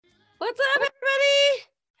What's up, everybody?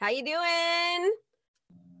 How you doing?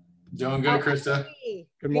 Doing good, Krista. Hey.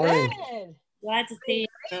 Good morning. Good. Glad to see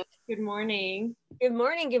you. Good morning. Good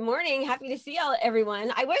morning. Good morning. Happy to see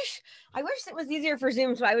everyone. I wish it was easier for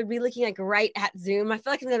Zoom, so I would be looking like right at Zoom. I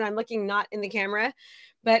feel like that I'm looking not in the camera,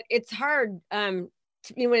 but it's hard when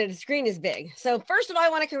the screen is big. So first of all, I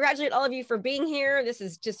want to congratulate all of you for being here. This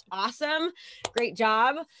is just awesome. Great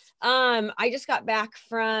job. I just got back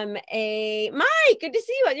from Mike. Good to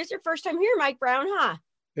see you. It's your first time here, Mike Brown, huh?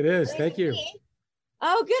 It is. Thank you.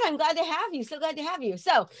 Oh, good. I'm glad to have you. So glad to have you.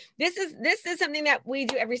 So this is something that we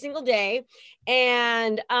do every single day.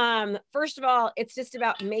 And first of all, it's just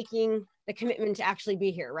about making the commitment to actually be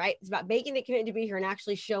here, right? It's about making the commitment to be here and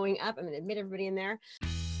actually showing up. I'm going to admit everybody in there.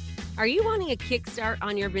 Are you wanting a kickstart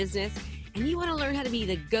on your business and you want to learn how to be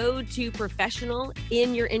the go-to professional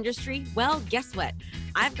in your industry? Well, guess what?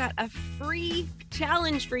 I've got a free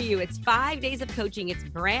challenge for you. It's 5 days of coaching. It's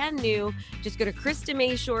brand new. Just go to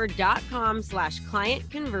KristaMashore.com/client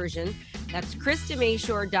conversion. That's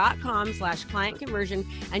KristaMashore.com/client conversion.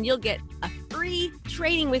 And you'll get a free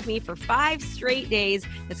training with me for 5 straight days.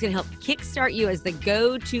 That's going to help kickstart you as the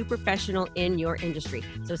go-to professional in your industry.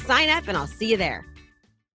 So sign up and I'll see you there.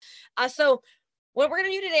 So what we're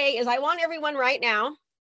going to do today is I want everyone right now,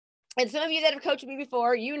 and some of you that have coached me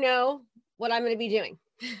before, you know what I'm going to be doing.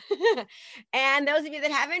 And those of you that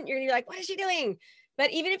haven't, you're going to be like, what is she doing? But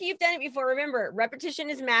even if you've done it before, remember, repetition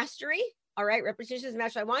is mastery. All right. Repetition is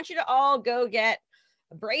mastery. I want you to all go get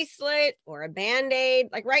a bracelet or a Band-Aid.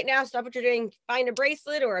 Like right now, stop what you're doing. Find a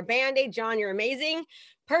bracelet or a Band-Aid. John, you're amazing.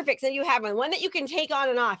 Perfect. So you have one that you can take on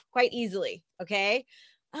and off quite easily. Okay.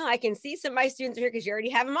 Oh, I can see some of my students are here because you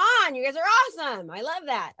already have them on. You guys are awesome. I love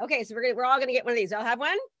that. Okay. So we're all going to get one of these. I'll have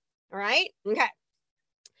one. All right. Okay.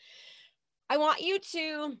 I want you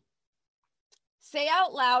to say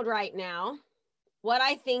out loud right now what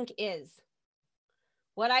I think is.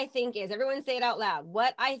 What I think is. Everyone say it out loud.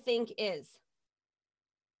 What I think is.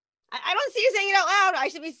 I don't see you saying it out loud. I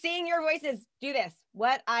should be seeing your voices. Do this.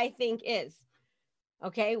 What I think is.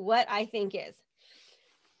 Okay. What I think is.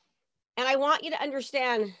 And I want you to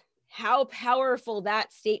understand how powerful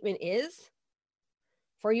that statement is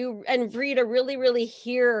for you and for you to really, really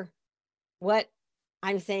hear what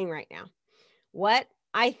I'm saying right now. What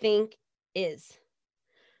I think is.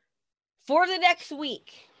 For the next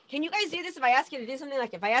week, can you guys do this? If I ask you to do something,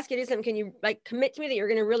 like if I ask you to do something, can you like commit to me that you're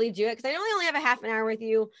going to really do it? Because I only have a half an hour with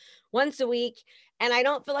you once a week. And I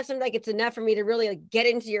don't feel like something like it's enough for me to really like get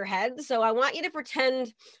into your head. So I want you to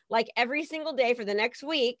pretend like every single day for the next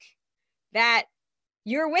week that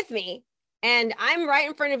you're with me and I'm right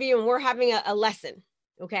in front of you and we're having a lesson.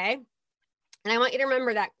 Okay. And I want you to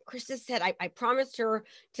remember that Krista said, I promised her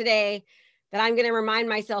today that I'm going to remind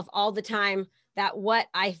myself all the time that what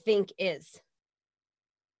I think is.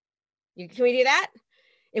 Can we do that?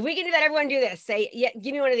 If we can do that, everyone do this. Say, yeah,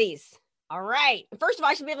 give me one of these. All right. First of all,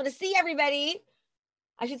 I should be able to see everybody.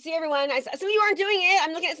 I should see everyone. Some of you aren't doing it.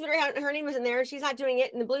 I'm looking at somebody, her name was in there. She's not doing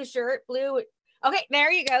it in the blue shirt, blue. Okay,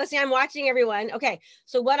 there you go. See, I'm watching everyone. Okay,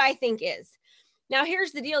 so what I think is. Now,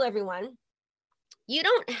 here's the deal, everyone. You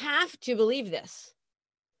don't have to believe this,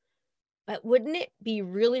 but wouldn't it be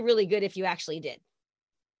really, really good if you actually did?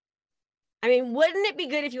 I mean, wouldn't it be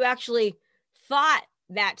good if you actually thought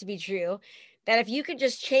that to be true, that if you could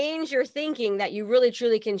just change your thinking, that you really,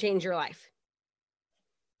 truly can change your life,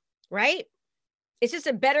 right? It's just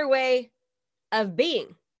a better way of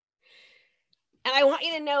being. And I want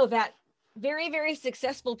you to know that very, very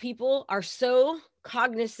successful people are so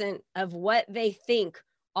cognizant of what they think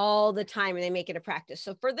all the time and they make it a practice.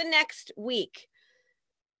 So for the next week,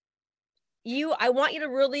 I want you to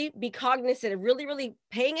really be cognizant of really, really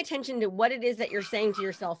paying attention to what it is that you're saying to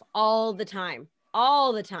yourself all the time,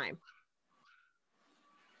 and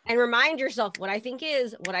remind yourself what I think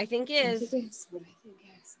is, what I think is.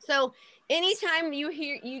 So anytime you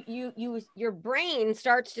hear your brain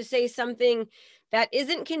starts to say something that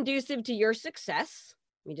isn't conducive to your success,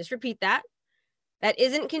 let me just repeat that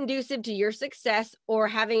isn't conducive to your success or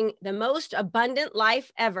having the most abundant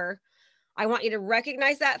life ever, I want you to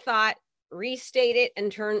recognize that thought, restate it,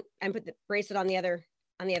 and turn and put the bracelet on the other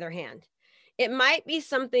hand. It might be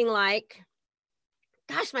something like,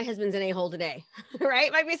 gosh, my husband's an a-hole today, right?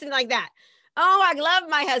 It might be something like that. Oh, I love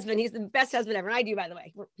my husband. He's the best husband ever. And I do, by the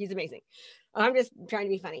way. He's amazing. I'm just trying to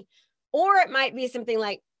be funny. Or it might be something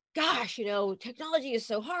like, gosh, technology is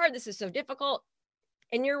so hard. This is so difficult.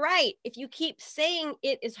 And you're right. If you keep saying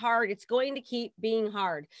it is hard, it's going to keep being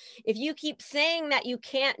hard. If you keep saying that you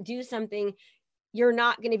can't do something, you're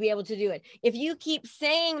not going to be able to do it. If you keep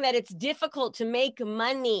saying that it's difficult to make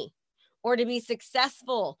money, or to be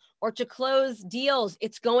successful or to close deals,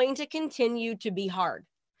 it's going to continue to be hard,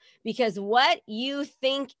 because what you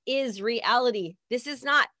think is reality. This is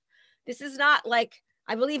not like,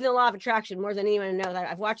 I believe in the law of attraction more than anyone knows.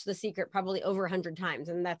 I've watched The Secret probably over 100 times,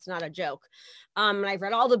 and that's not a joke. And I've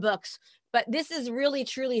read all the books, but this is really,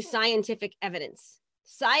 truly scientific evidence.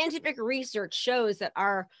 Scientific research shows that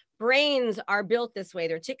our brains are built this way.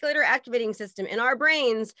 The reticular activating system in our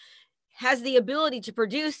brains has the ability to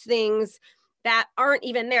produce things that aren't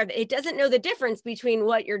even there. It doesn't know the difference between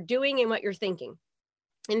what you're doing and what you're thinking.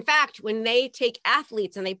 In fact, when they take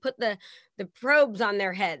athletes and they put the probes on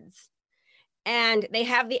their heads and they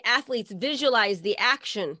have the athletes visualize the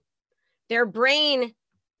action, their brain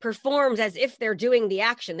performs as if they're doing the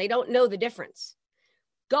action. They don't know the difference.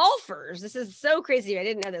 Golfers, this is so crazy. I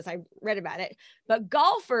didn't know this. I read about it. But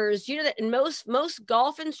golfers, you know that most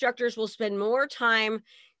golf instructors will spend more time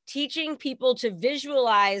teaching people to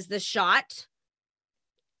visualize the shot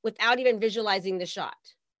without even visualizing the shot.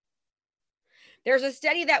 There's a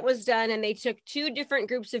study that was done, and they took two different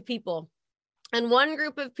groups of people. And one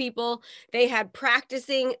group of people, they had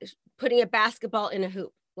practicing putting a basketball in a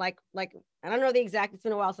hoop. Like I don't know the exact, it's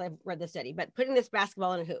been a while since I've read the study, but putting this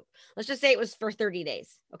basketball in a hoop. Let's just say it was for 30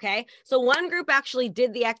 days, okay? So one group actually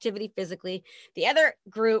did the activity physically. The other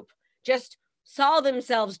group just saw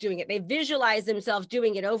themselves doing it. They visualized themselves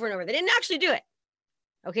doing it over and over. They didn't actually do it,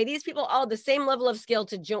 okay? These people all had the same level of skill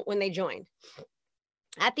when they joined.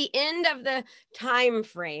 At the end of the time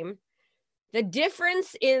frame, the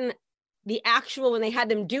difference in the actual, when they had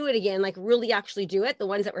them do it again, like really actually do it, the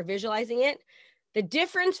ones that were visualizing it, the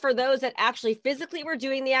difference for those that actually physically were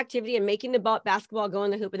doing the activity and making the basketball go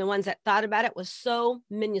in the hoop and the ones that thought about it was so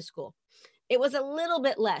minuscule. It was a little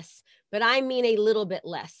bit less, but I mean a little bit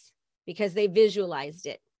less, because they visualized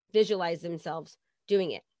themselves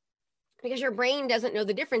doing it. Because your brain doesn't know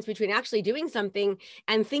the difference between actually doing something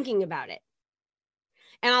and thinking about it.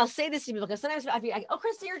 And I'll say this to people because sometimes I'll be like, oh,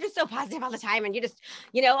 Krista, you're just so positive all the time. And you just,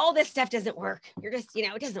 all this stuff doesn't work. You're just,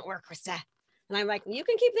 it doesn't work, Krista. And I'm like, you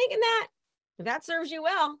can keep thinking that if that serves you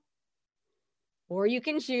well. Or you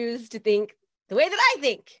can choose to think the way that I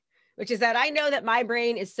think, which is that I know that my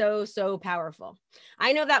brain is so, so powerful.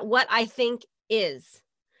 I know that what I think is.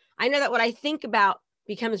 I know that what I think about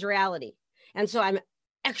becomes reality. And so I'm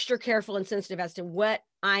extra careful and sensitive as to what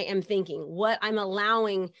I am thinking, what I'm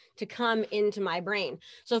allowing to come into my brain.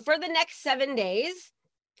 So for the next 7 days,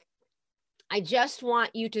 I just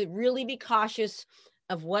want you to really be cautious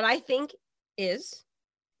of what I think is,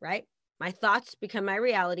 right? My thoughts become my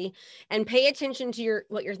reality, and pay attention to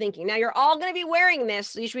what you're thinking. Now you're all going to be wearing this.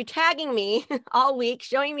 So you should be tagging me all week,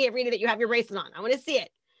 showing me every day that you have your bracelet on. I want to see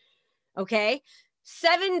it. Okay.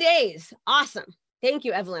 7 days. Awesome. Thank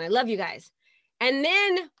you, Evelyn. I love you guys. And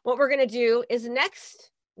then what we're going to do is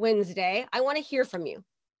next Wednesday, I want to hear from you.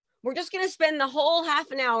 We're just going to spend the whole half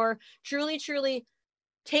an hour truly, truly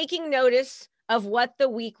taking notice of what the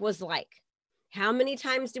week was like. How many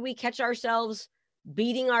times did we catch ourselves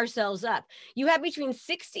beating ourselves up? You have between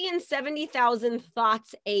 60 and 70,000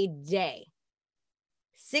 thoughts a day.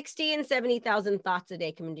 60 and 70,000 thoughts a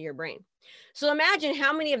day come into your brain. So imagine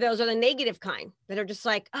how many of those are the negative kind that are just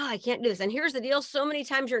like, oh, I can't do this. And here's the deal. So many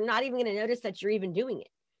times you're not even going to notice that you're even doing it.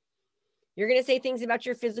 You're going to say things about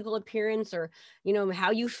your physical appearance or,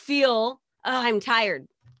 how you feel. Oh, I'm tired.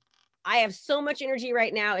 I have so much energy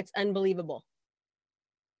right now. It's unbelievable.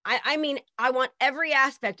 I mean, I want every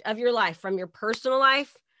aspect of your life, from your personal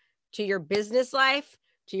life to your business life,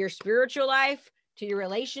 to your spiritual life, to your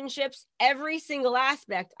relationships, every single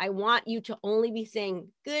aspect. I want you to only be saying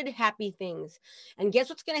good, happy things. And guess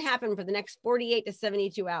what's going to happen for the next 48 to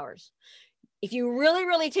 72 hours? If you really,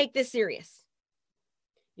 really take this serious,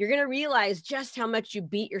 you're going to realize just how much you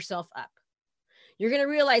beat yourself up. You're going to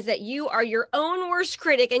realize that you are your own worst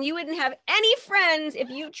critic, and you wouldn't have any friends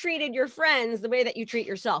if you treated your friends the way that you treat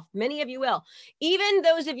yourself. Many of you will. Even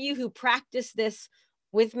those of you who practice this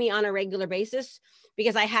with me on a regular basis,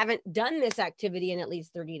 because I haven't done this activity in at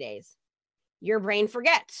least 30 days. Your brain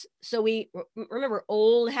forgets. So we remember,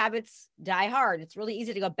 old habits die hard. It's really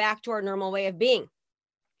easy to go back to our normal way of being.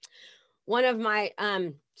 One of my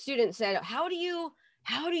students said, how do you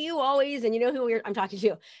always, and you know who I'm talking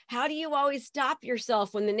to, how do you always stop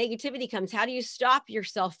yourself when the negativity comes? How do you stop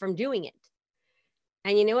yourself from doing it?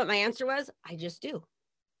 And you know what my answer was? I just do.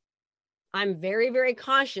 I'm very, very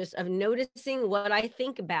conscious of noticing what I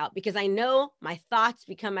think about, because I know my thoughts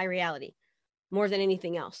become my reality more than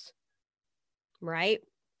anything else, right?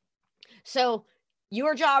 So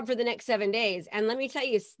your job for the next 7 days, and let me tell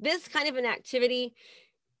you, this kind of an activity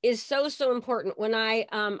is so, so important. When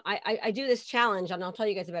I do this challenge, and I'll tell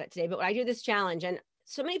you guys about it today, but when I do this challenge, and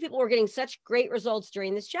so many people were getting such great results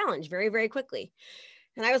during this challenge very, very quickly.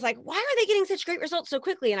 And I was like, why are they getting such great results so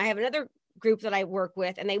quickly? And I have another group that I work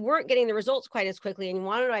with, and they weren't getting the results quite as quickly. And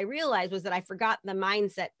what I realized was that I forgot the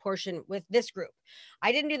mindset portion with this group.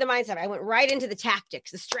 I didn't do the mindset. I went right into the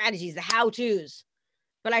tactics, the strategies, the how-tos,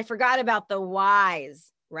 but I forgot about the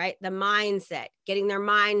whys, right? The mindset, getting their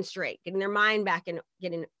mind straight, getting their mind back and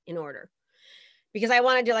getting in order, because I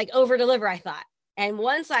wanted to like over deliver, I thought. And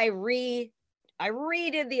once I redid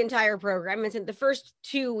the entire program, and spent the first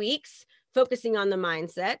 2 weeks focusing on the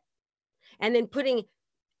mindset and then putting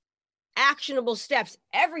actionable steps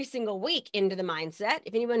every single week into the mindset.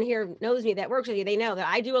 If anyone here knows me that works with you, they know that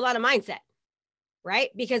I do a lot of mindset, right?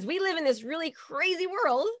 Because we live in this really crazy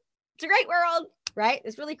world. It's a great world, right?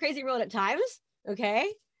 This really crazy world at times. Okay.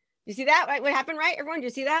 You see that? What happened, right? Everyone, do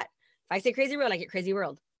you see that? If I say crazy world, I get crazy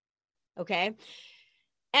world. Okay.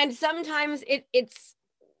 And sometimes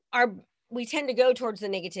we tend to go towards the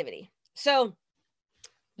negativity. So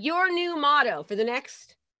your new motto for the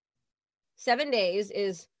next 7 days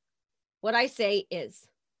is, what I say is.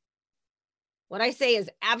 What I say is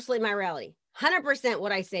absolutely my reality. 100%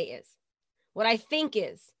 what I say is. What I think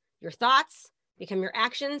is. Your thoughts become your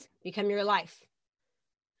actions, become your life.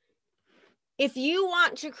 If you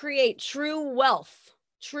want to create true wealth,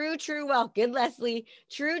 true wealth, good Leslie,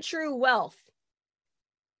 true wealth,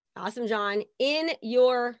 awesome John, in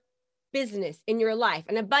your business, in your life,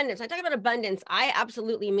 and abundance. When I talk about abundance, I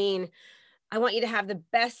absolutely mean I want you to have the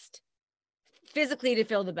best, physically to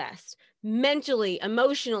feel the best, mentally,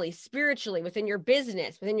 emotionally, spiritually, within your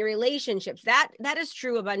business, within your relationships. That is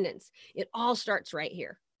true abundance. It all starts right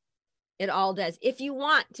here. It all does. If you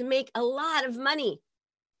want to make a lot of money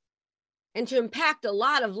and to impact a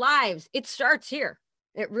lot of lives, it starts here.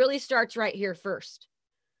 It really starts right here first,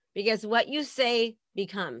 because what you say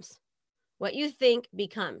becomes, what you think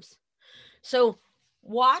becomes. So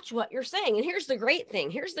watch what you're saying. And here's the great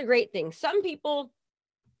thing. Some people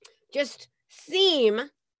just seem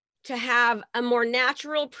to have a more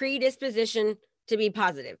natural predisposition to be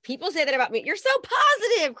positive. People say that about me. You're so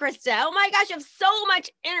positive, Krista. Oh my gosh, you have so much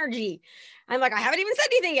energy. I'm like, I haven't even said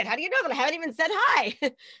anything yet. How do you know that I haven't even said hi?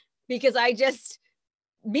 Because I just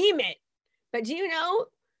beam it. But do you know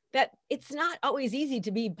that it's not always easy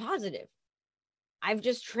to be positive? I've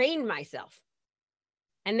just trained myself.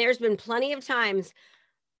 And there's been plenty of times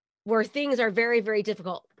where things are very, very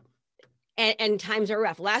difficult and times are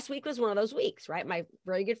rough. Last week was one of those weeks, right? My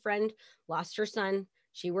very good friend lost her son.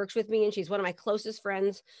 She works with me and she's one of my closest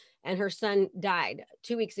friends, and her son died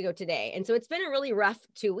 2 weeks ago today. And so it's been a really rough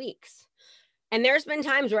 2 weeks. And there's been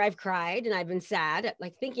times where I've cried and I've been sad,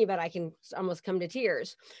 like thinking about it, I can almost come to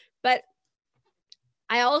tears. But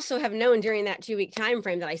I also have known during that 2-week time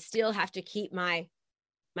frame that I still have to keep my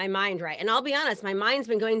mind right. And I'll be honest, my mind's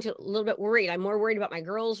been going to a little bit worried. I'm more worried about my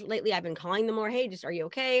girls lately. I've been calling them more. Hey, just, are you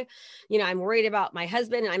okay? You know, I'm worried about my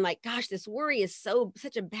husband. And I'm like, gosh, this worry is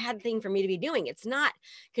such a bad thing for me to be doing. It's not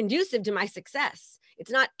conducive to my success.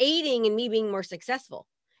 It's not aiding in me being more successful.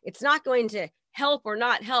 It's not going to help or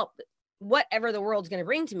not help whatever the world's going to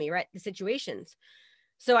bring to me, right? The situations.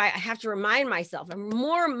 So I have to remind myself,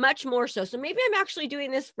 much more so. So maybe I'm actually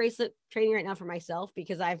doing this bracelet training right now for myself,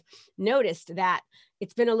 because I've noticed that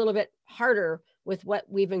it's been a little bit harder with what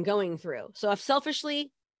we've been going through. So if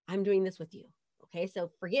selfishly, I'm doing this with you. Okay.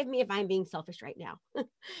 So forgive me if I'm being selfish right now.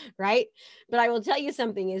 Right. But I will tell you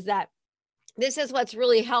something, is that this is what's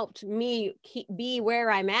really helped me be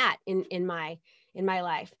where I'm at in my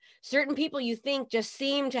life. Certain people you think just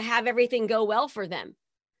seem to have everything go well for them.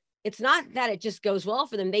 It's not that it just goes well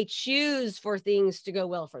for them. They choose for things to go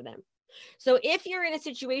well for them. So if you're in a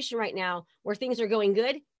situation right now where things are going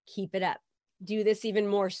good, keep it up. Do this even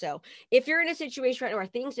more so. If you're in a situation right now where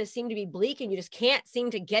things just seem to be bleak and you just can't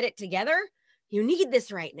seem to get it together, you need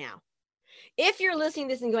this right now. If you're listening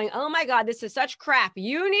to this and going, oh my God, this is such crap,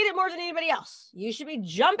 you need it more than anybody else. You should be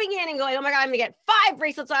jumping in and going, oh my God, I'm gonna get 5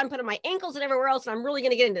 bracelets on, put on my ankles and everywhere else, and I'm really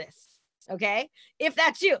gonna get into this. Okay. If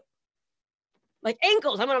that's you. Like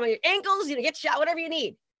ankles, I'm on my ankles, get shot, whatever you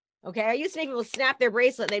need. Okay. I used to make people snap their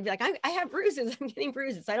bracelet. They'd be like, I have bruises. I'm getting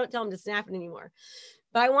bruises. So I don't tell them to snap it anymore.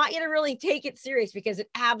 But I want you to really take it serious, because it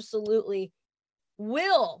absolutely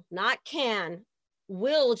will, not can,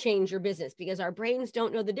 will change your business, because our brains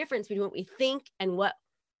don't know the difference between what we think and what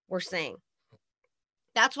we're saying.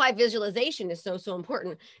 That's why visualization is so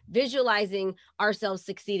important. Visualizing ourselves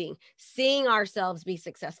succeeding, seeing ourselves be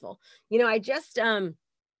successful. I just,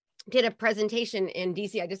 did a presentation in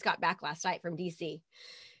DC. I just got back last night from DC.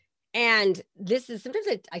 And this is, sometimes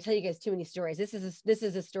I tell you guys too many stories. This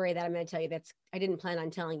is a story that I'm going to tell you I didn't plan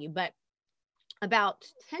on telling you, but about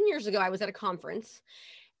 10 years ago, I was at a conference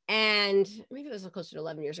And maybe it was closer to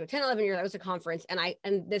 11 years ago, 10, 11 years, I was at a conference,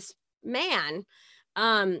 and this man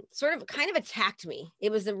sort of kind of attacked me.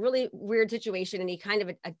 It was a really weird situation, and he kind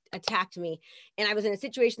of attacked me. And I was in a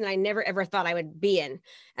situation that I never, ever thought I would be in.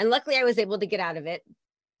 And luckily I was able to get out of it.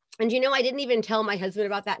 And, I didn't even tell my husband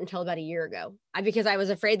about that until about a year ago, because I was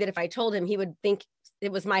afraid that if I told him, he would think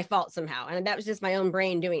it was my fault somehow. And that was just my own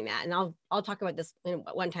brain doing that. And I'll talk about this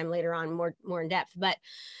one time later on, more in depth. But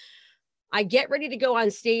I get ready to go on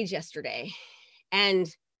stage yesterday, and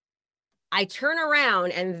I turn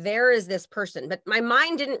around and there is this person, but my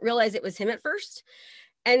mind didn't realize it was him at first.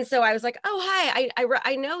 And so I was like, oh, hi,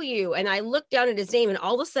 I know you. And I looked down at his name, and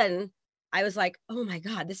all of a sudden I was like, oh my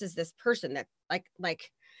God, this is this person that like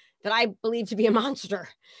that I believe to be a monster.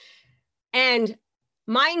 And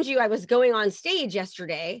mind you, I was going on stage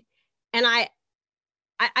yesterday, and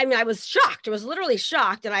I mean, I was shocked. I was literally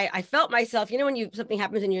shocked. And I felt myself, when something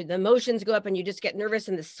happens and the emotions go up and you just get nervous,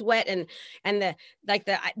 and the sweat and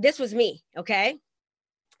this was me. Okay.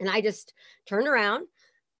 And I just turned around.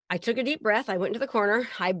 I took a deep breath. I went into the corner.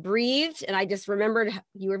 I breathed, and I just remembered,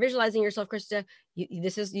 you were visualizing yourself, Krista.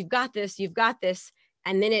 You've got this. You've got this.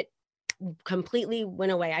 And then it completely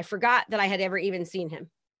went away. I forgot that I had ever even seen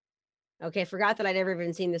him. Okay. Forgot that I'd ever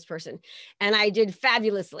even seen this person. And I did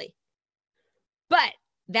fabulously. But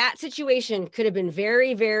that situation could have been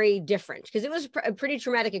very, very different, because it was a pretty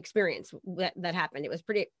traumatic experience that happened. It was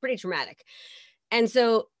pretty traumatic. And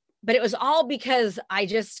so, but it was all because I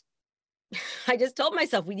just told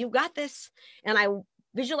myself, well, you've got this. And I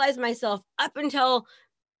visualized myself up until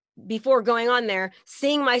before going on there,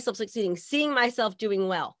 seeing myself succeeding, seeing myself doing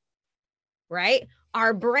well, right?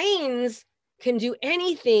 Our brains can do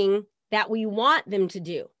anything that we want them to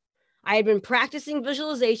do. I had been practicing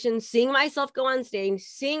visualization, seeing myself go on stage,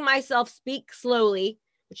 seeing myself speak slowly,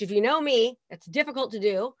 which, if you know me, that's difficult to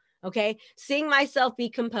do. Okay. Seeing myself be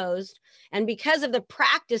composed. And because of the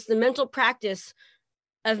practice, the mental practice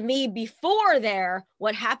of me before there,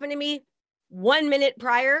 what happened to me 1 minute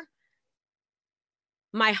prior,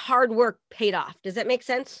 my hard work paid off. Does that make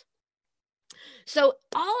sense? So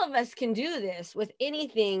all of us can do this with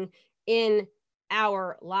anything in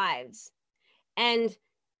our lives. And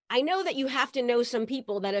I know that you have to know some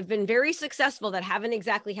people that have been very successful that haven't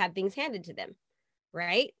exactly had things handed to them,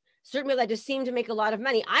 right? Certain people that just seem to make a lot of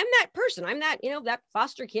money. I'm that person. I'm that, that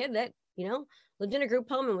foster kid that, lived in a group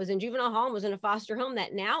home and was in juvenile hall and was in a foster home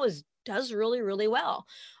that now does really, really well.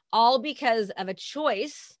 All because of a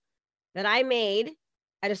choice that I made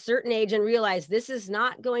at a certain age and realized this is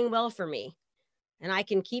not going well for me. And I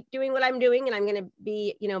can keep doing what I'm doing, and I'm going to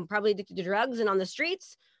be, probably addicted to drugs and on the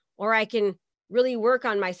streets, or I can really work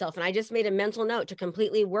on myself. And I just made a mental note to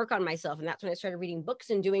completely work on myself. And that's when I started reading books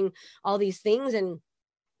and doing all these things. And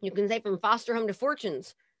you can say from foster home to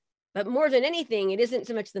fortunes, but more than anything, it isn't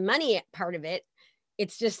so much the money part of it.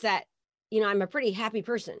 It's just that, I'm a pretty happy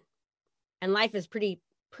person, and life is pretty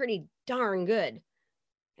darn good.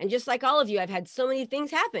 And just like all of you, I've had so many things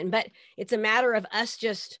happen, but it's a matter of us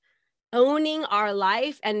just owning our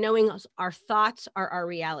life and knowing our thoughts are our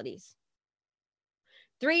realities.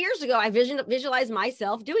 3 years ago, I visualized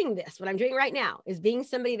myself doing this. What I'm doing right now is being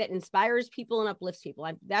somebody that inspires people and uplifts people.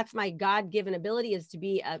 That's my God-given ability, is to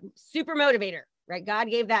be a super motivator, right?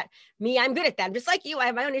 God gave that me. I'm good at that. Just like you, I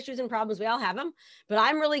have my own issues and problems. We all have them, but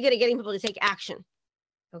I'm really good at getting people to take action.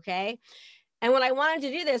 Okay. And when I wanted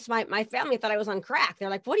to do this, my family thought I was on crack.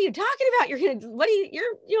 They're like, what are you talking about? You're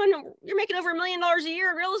making over $1 million a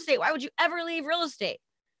year in real estate. Why would you ever leave real estate?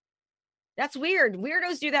 That's weird.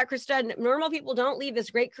 Weirdos do that, Krista. Normal people don't leave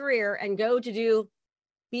this great career and go to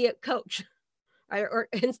be a coach or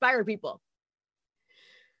inspire people.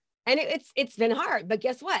 And it's been hard, but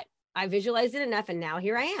guess what? I visualized it enough, and now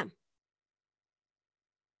here I am.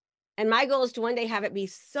 And my goal is to one day have it be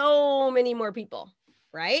so many more people,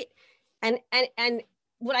 right? And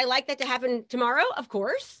would I like that to happen tomorrow? Of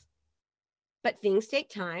course. But things take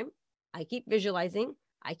time. I keep visualizing.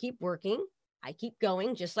 I keep working. I keep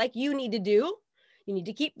going, just like you need to do. You need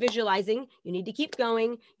to keep visualizing. You need to keep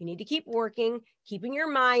going. You need to keep working, keeping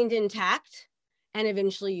your mind intact, and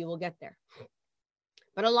eventually you will get there.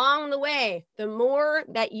 But along the way, the more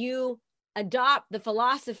that you adopt the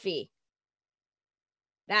philosophy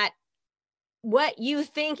that what you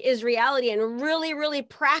think is reality, and really, really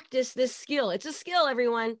practice this skill. It's a skill,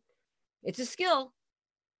 everyone. It's a skill.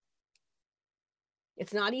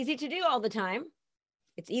 It's not easy to do all the time.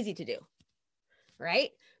 It's easy to do.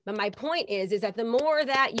 Right? But my point is that the more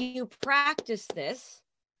that you practice this,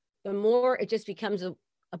 the more it just becomes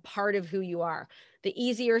a part of who you are. The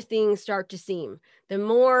easier things start to seem. The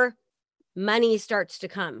more money starts to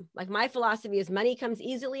come. Like my philosophy is money comes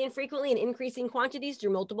easily and frequently in increasing quantities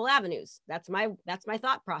through multiple avenues. That's my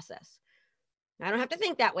thought process. I don't have to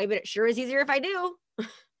think that way, but it sure is easier if I do,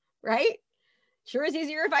 right? Sure is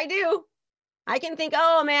easier if I do. I can think,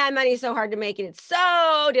 oh man, money's so hard to make and it's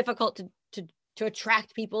so difficult to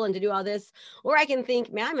attract people and to do all this. Or I can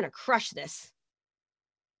think, man, I'm going to crush this.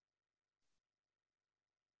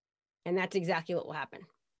 And that's exactly what will happen.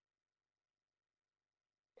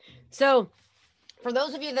 So for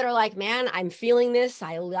those of you that are like, man, I'm feeling this,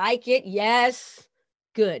 I like it. Yes,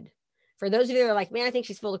 good. For those of you that are like, man, I think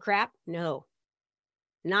she's full of crap. No,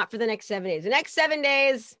 not for the next 7 days. The next 7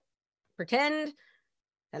 days, pretend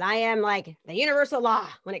that I am like the universal law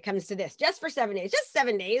when it comes to this, just for 7 days, just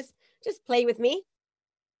 7 days, just play with me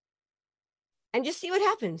and just see what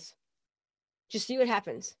happens. Just see what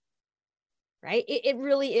happens, right? It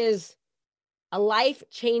really is a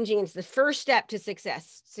life-changing, it's the first step to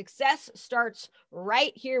success. Success starts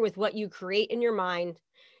right here with what you create in your mind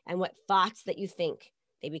and what thoughts that you think.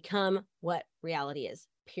 They become what reality is,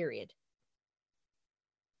 period.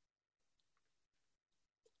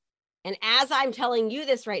 And as I'm telling you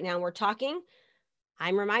this right now, we're talking,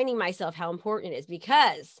 I'm reminding myself how important it is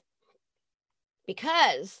because,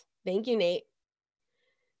 thank you, Nate,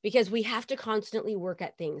 because we have to constantly work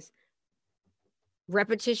at things.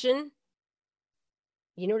 Repetition,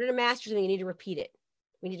 in order to master something, you need to repeat it.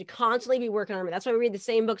 We need to constantly be working on it. That's why we read the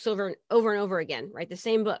same books over and over again, right? The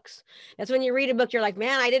same books. That's when you read a book, you're like,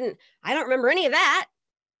 man, I don't remember any of that,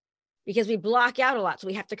 because we block out a lot. So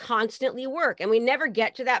we have to constantly work, and we never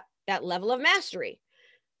get to that level of mastery.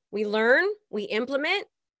 We learn, we implement,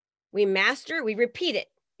 we master, we repeat it.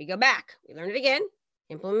 We go back, we learn it again,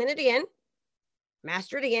 implement it again,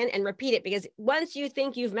 master it again, and repeat it. Because once you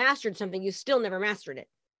think you've mastered something, you still never mastered it.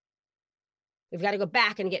 We've got to go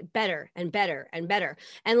back and get better and better and better.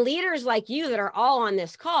 And leaders like you that are all on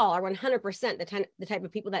this call are 100% the type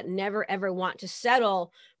of people that never, ever want to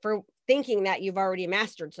settle for thinking that you've already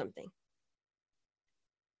mastered something.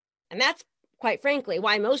 And that's, quite frankly,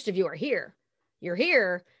 why most of you are here. You're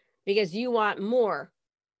here because you want more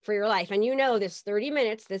for your life. And you know this 30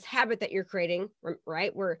 minutes, this habit that you're creating,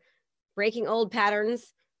 right? We're breaking old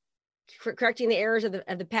patterns, correcting the errors of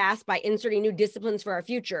the past by inserting new disciplines for our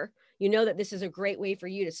future. You know that this is a great way for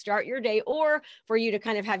you to start your day, or for you to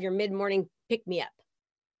kind of have your mid-morning pick-me-up.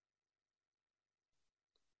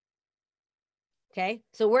 Okay,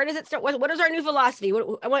 so where does it start? What is our new philosophy?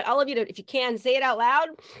 I want all of you to, if you can, say it out loud,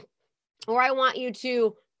 or I want you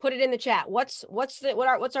to put it in the chat. What's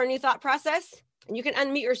our new thought process? And you can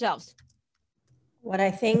unmute yourselves. What I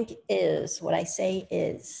think is, what I say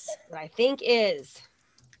is. What I think is.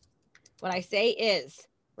 What I say is,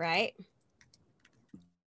 right?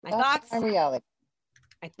 My thoughts become reality.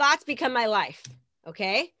 My thoughts become my life.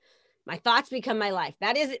 Okay? My thoughts become my life.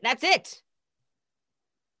 That's it.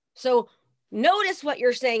 So notice what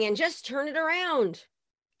you're saying and just turn it around.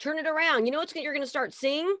 Turn it around. You know what you're going to start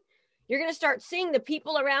seeing? You're going to start seeing the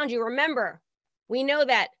people around you. Remember, we know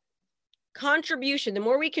that contribution, the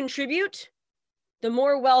more we contribute, the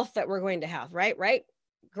more wealth that we're going to have, right? Right?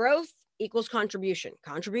 Growth equals contribution.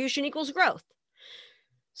 Contribution equals growth.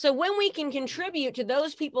 So when we can contribute to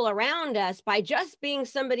those people around us by just being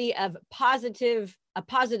somebody of a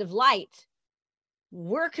positive light,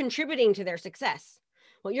 we're contributing to their success.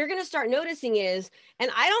 What you're going to start noticing is, and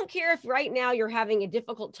I don't care if right now you're having a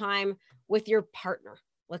difficult time with your partner.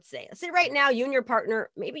 Let's say right now you and your partner,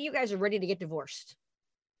 maybe you guys are ready to get divorced.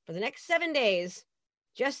 For the next 7 days,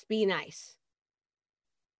 just be nice.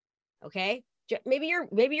 Okay? Maybe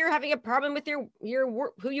you're having a problem with who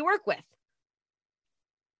you work with.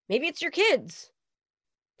 Maybe it's your kids.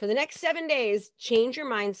 For the next 7 days, change your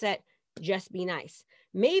mindset, just be nice.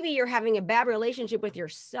 Maybe you're having a bad relationship with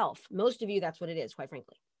yourself. Most of you, that's what it is, quite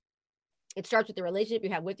frankly. It starts with the relationship you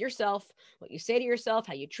have with yourself, what you say to yourself,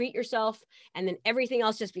 how you treat yourself, and then everything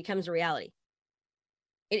else just becomes a reality.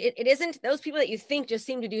 It isn't those people that you think just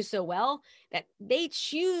seem to do so well, that they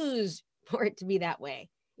choose for it to be that way.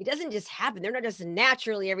 It doesn't just happen. They're not just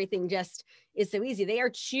naturally, everything just is so easy. They are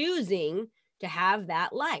choosing to have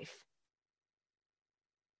that life.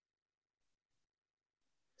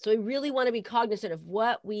 So we really want to be cognizant of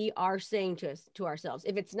what we are saying to ourselves.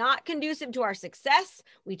 If it's not conducive to our success,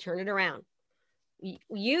 we turn it around.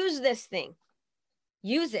 Use this thing.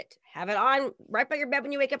 Use it. Have it on right by your bed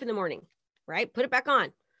when you wake up in the morning, right? Put it back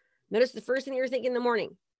on. Notice the first thing you're thinking in the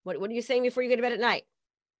morning. What are you saying before you go to bed at night?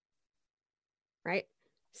 Right?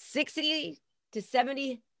 60 to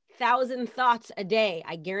 70 1,000 thoughts a day.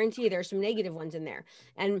 I guarantee there's some negative ones in there.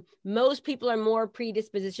 And most people are more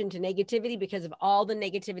predispositioned to negativity because of all the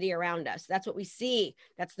negativity around us. That's what we see.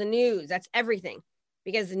 That's the news. That's everything.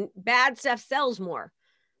 Because bad stuff sells more.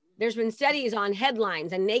 There's been studies on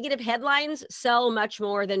headlines, and negative headlines sell much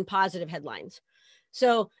more than positive headlines.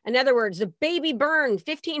 So in other words, the baby burned,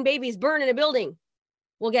 15 babies burned in a building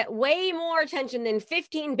will get way more attention than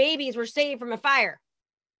 15 babies were saved from a fire.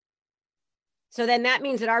 So then that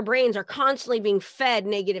means that our brains are constantly being fed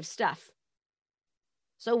negative stuff.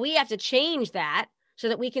 So we have to change that so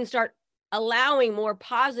that we can start allowing more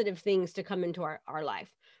positive things to come into our life.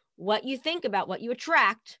 What you think about, what you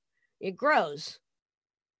attract, it grows.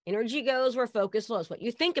 Energy goes where focus flows. What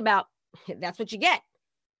you think about, that's what you get.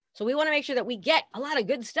 So we want to make sure that we get a lot of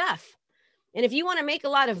good stuff. And if you want to make a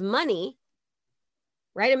lot of money,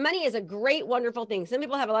 right? And money is a great, wonderful thing. Some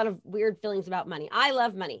people have a lot of weird feelings about money. I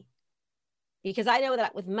love money because I know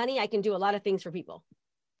that with money, I can do a lot of things for people.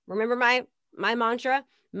 Remember my mantra,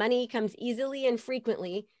 money comes easily and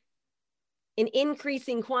frequently in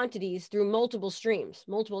increasing quantities through multiple streams,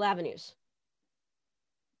 multiple avenues.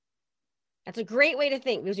 That's a great way to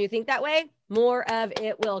think, because you think that way, more of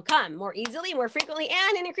it will come more easily, more frequently,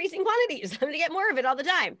 and in increasing quantities. I'm going to get more of it all the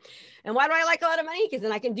time. And why do I like a lot of money? Because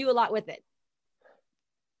then I can do a lot with it.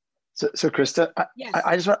 So Krista, Yes.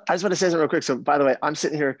 I just want to say something real quick. So by the way, I'm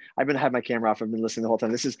sitting here, I've been having my camera off. I've been listening the whole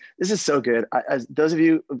time. This is so good. As those of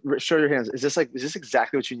you, show your hands. Is this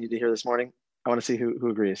exactly what you need to hear this morning? I want to see who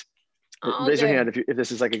agrees. Raise your hand if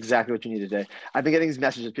this is like exactly what you need today. I've been getting these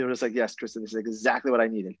messages. People are just like, yes, Krista, this is exactly what I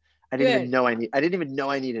needed. I didn't even know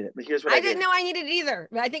I needed it, but here's what I did. didn't know I needed it either,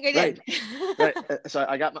 but I think I did. Right. So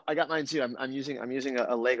I got mine too. I'm using a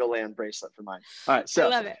Legoland bracelet for mine. All right. So I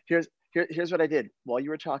love it. Here's what I did. While you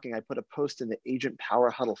were talking, I put a post in the Agent Power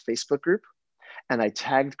Huddle Facebook group, and I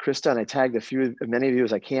tagged Krista, and I tagged many of you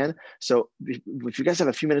as I can. So if you guys have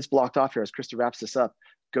a few minutes blocked off here as Krista wraps this up,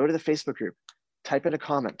 go to the Facebook group, type in a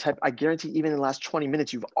comment. I guarantee even in the last 20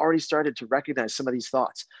 minutes, you've already started to recognize some of these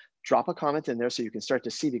thoughts. Drop a comment in there so you can start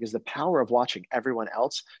to see, because the power of watching everyone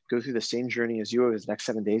else go through the same journey as you over the next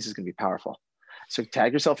 7 days is going to be powerful. So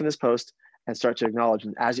tag yourself in this post and start to acknowledge.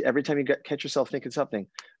 And every time you catch yourself thinking something,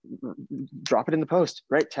 drop it in the post,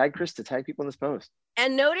 right? Tag Krista, tag people in this post.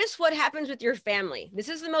 And notice what happens with your family. This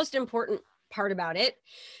is the most important part about it,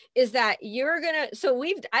 is that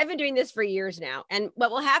I've been doing this for years now. And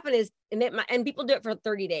what will happen is, and people do it for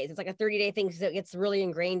 30 days. It's like a 30-day thing, so it gets really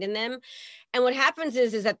ingrained in them. And what happens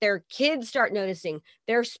is that their kids start noticing,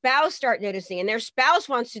 their spouse start noticing, and their spouse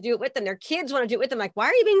wants to do it with them. Their kids want to do it with them. Like, why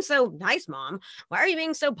are you being so nice, mom? Why are you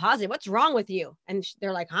being so positive? What's wrong with you? And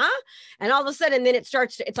they're like, huh? And all of a sudden, then it's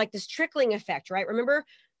like this trickling effect, right? Remember,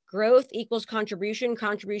 growth equals contribution,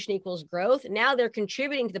 contribution equals growth. Now they're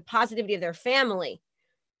contributing to the positivity of their family.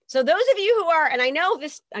 So those of you who are, and I know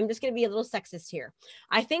this, I'm just going to be a little sexist here.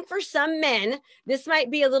 I think for some men, this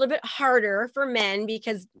might be a little bit harder for men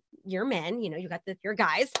because you're men, you're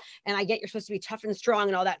guys, and I get you're supposed to be tough and strong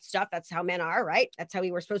and all that stuff. That's how men are, right? That's how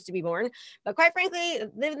we were supposed to be born. But quite frankly,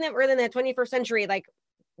 living in the 21st century, like,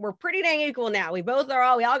 we're pretty dang equal now. We all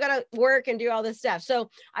got to work and do all this stuff. So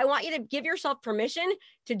I want you to give yourself permission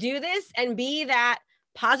to do this and be that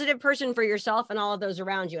positive person for yourself and all of those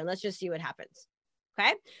around you. And let's just see what happens.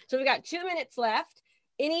 Okay. So we got 2 minutes left.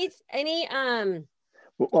 Well,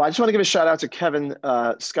 I just want to give a shout out to Kevin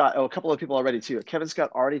Scott. A couple of people already too. Kevin Scott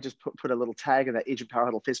already just put a little tag in that Agent Power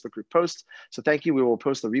Huddle Facebook group post. So thank you. We will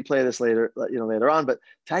post the replay of this later on, but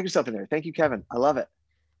tag yourself in there. Thank you, Kevin. I love it.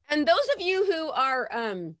 And those of you who are,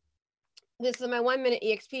 this is my 1 minute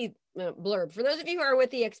EXP blurb. For those of you who are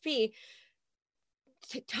with EXP,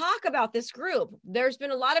 to talk about this group. There's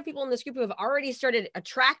been a lot of people in this group who have already started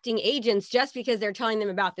attracting agents just because they're telling them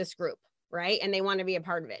about this group, right? And they want to be a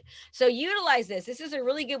part of it. So utilize this. This is a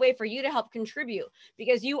really good way for you to help contribute,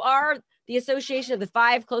 because you are the association of the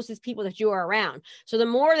 5 closest people that you are around. So the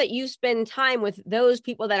more that you spend time with those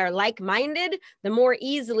people that are like-minded, the more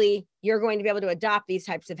easily you're going to be able to adopt these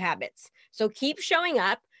types of habits. So keep showing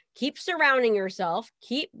up, keep surrounding yourself,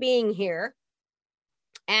 keep being here,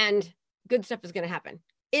 and good stuff is going to happen.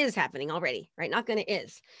 Is happening already, right? Not going to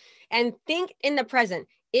is. And think in the present.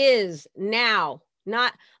 Is now,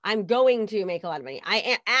 not I'm going to make a lot of money.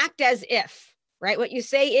 I act as if, right? What you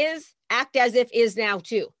say is, act as if is now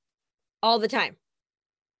too, all the time.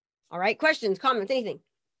 All right. Questions, comments, anything?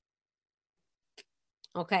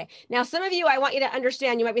 Okay. Now, some of you, I want you to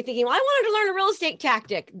understand, you might be thinking, well, I wanted to learn a real estate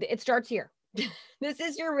tactic. It starts here. This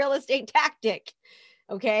is your real estate tactic.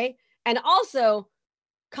 Okay. And also,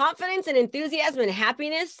 confidence and enthusiasm and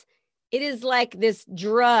happiness, it is like this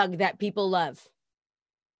drug that people love.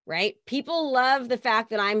 right? People love the fact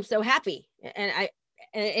that I'm so happy, and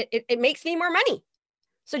it makes me more money.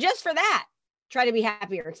 So just for that, try to be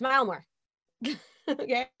happier and smile more.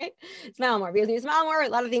 Okay, smile more, because when you smile more, a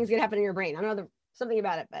lot of things can happen in your brain. I don't know something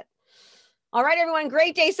about it, but all right, everyone,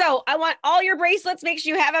 great day. So I want all your bracelets. Make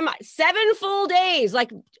sure you have them 7 full days.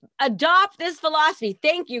 Like, adopt this philosophy.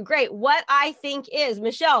 Thank you. Great. What I think is,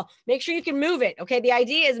 Michelle, make sure you can move it. Okay. The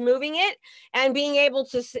idea is moving it, and being able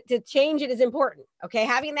to change it is important. Okay.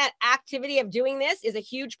 Having that activity of doing this is a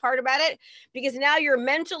huge part about it, because now you're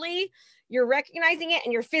recognizing it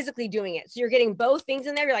and you're physically doing it. So you're getting both things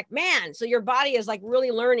in there. You're like, man, so your body is like really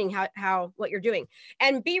learning how what you're doing.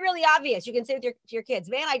 And be really obvious. You can say to your kids,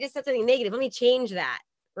 man, I just said something negative. Let me change that,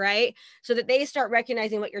 right? So that they start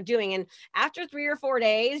recognizing what you're doing. And after 3 or 4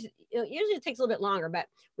 days, usually it takes a little bit longer, but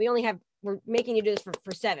we're making you do this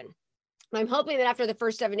for 7. I'm hoping that after the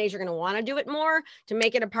first 7 days, you're going to want to do it more to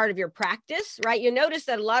make it a part of your practice, right? You notice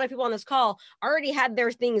that a lot of people on this call already had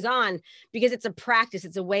their things on because it's a practice.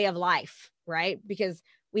 It's a way of life, right? Because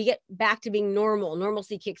we get back to being normal.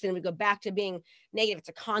 Normalcy kicks in. We go back to being negative. It's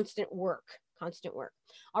a constant work.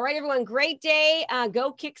 All right, everyone, great day.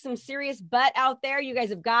 Go kick some serious butt out there. You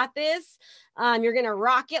guys have got this. You're going to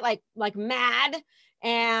rock it like mad.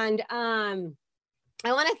 And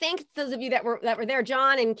I want to thank those of you that were there,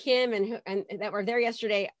 John and Kim, and that were there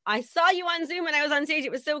yesterday. I saw you on Zoom and I was on stage.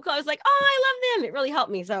 It was so close. Like, oh, I love them. It really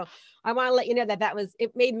helped me. So I want to let you know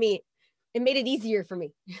it made it easier for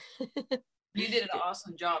me. You did an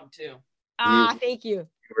awesome job too. Thank you.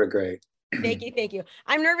 You were great. Thank you.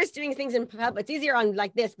 I'm nervous doing things in public. It's easier on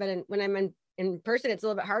like this, but when I'm in person, it's a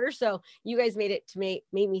little bit harder. So you guys made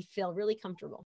me feel really comfortable.